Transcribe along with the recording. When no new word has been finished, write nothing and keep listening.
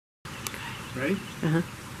Ready? Uh-huh.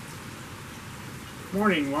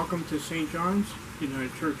 Morning. Welcome to St. John's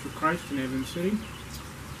United Church of Christ in Evans City.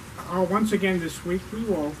 Once again this week we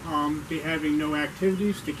will be having no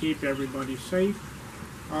activities to keep everybody safe.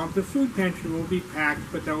 The food pantry will be packed,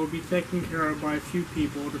 but that will be taken care of by a few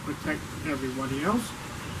people to protect everybody else.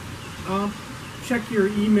 Check your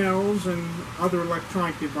emails and other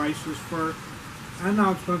electronic devices for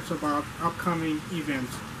announcements about upcoming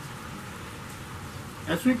events.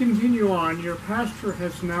 As we continue on, your pastor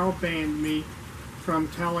has now banned me from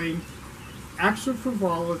telling acts of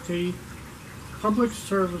frivolity, public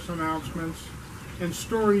service announcements, and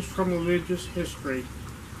stories from religious history.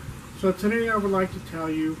 So today I would like to tell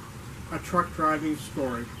you a truck driving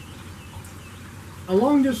story. A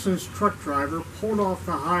long-distance truck driver pulled off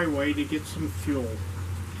the highway to get some fuel.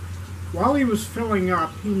 While he was filling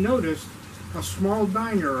up, he noticed a small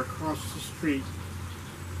diner across the street.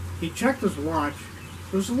 He checked his watch.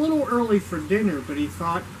 It was a little early for dinner, but he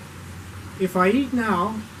thought, if I eat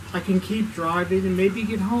now, I can keep driving and maybe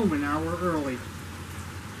get home an hour early.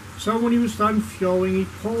 So when he was done fueling, he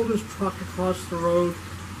pulled his truck across the road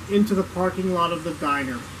into the parking lot of the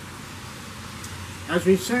diner. As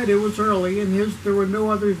we said, it was early and there were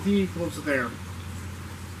no other vehicles there.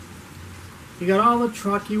 He got out of the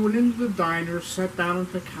truck, he went into the diner, sat down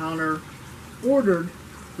at the counter, ordered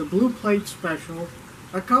the blue plate special,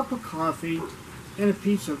 a cup of coffee, and a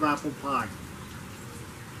piece of apple pie.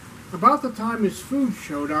 About the time his food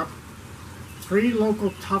showed up, 3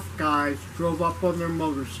 local tough guys drove up on their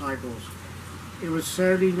motorcycles. It was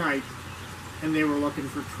Saturday night, and they were looking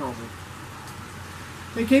for trouble.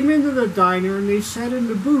 They came into the diner and they sat in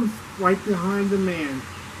the booth right behind the man,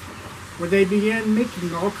 where they began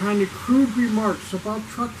making all kind of crude remarks about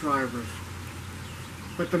truck drivers.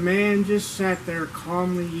 But the man just sat there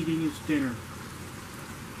calmly eating his dinner.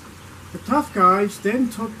 The tough guys then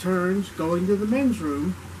took turns going to the men's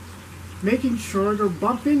room, making sure to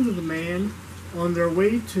bump into the man on their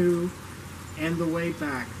way to and the way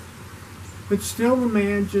back. But still the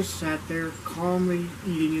man just sat there calmly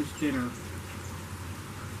eating his dinner.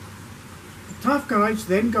 The tough guys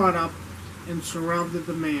then got up and surrounded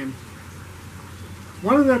the man.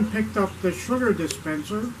 One of them picked up the sugar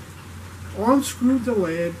dispenser, unscrewed the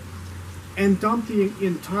lid, and dumped the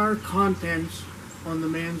entire contents on the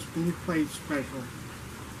man's blue plate special.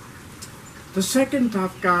 The second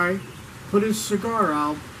tough guy put his cigar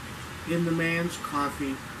out in the man's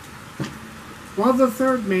coffee, while the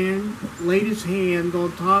third man laid his hand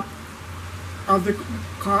on top of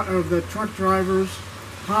the truck driver's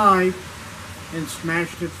pie and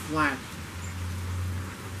smashed it flat.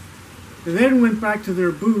 They then went back to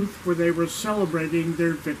their booth where they were celebrating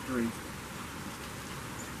their victory.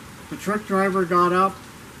 The truck driver got up,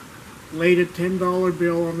 laid a $10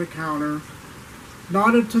 bill on the counter,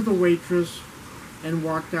 nodded to the waitress, and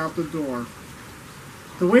walked out the door.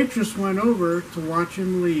 The waitress went over to watch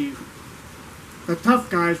him leave. The tough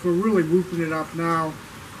guys were really whooping it up now,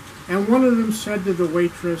 and one of them said to the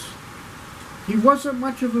waitress, "He wasn't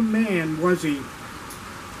much of a man, was he?"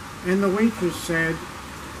 And the waitress said,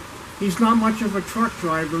 "He's not much of a truck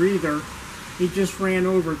driver either. He just ran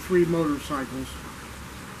over 3 motorcycles."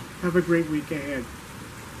 Have a great week ahead.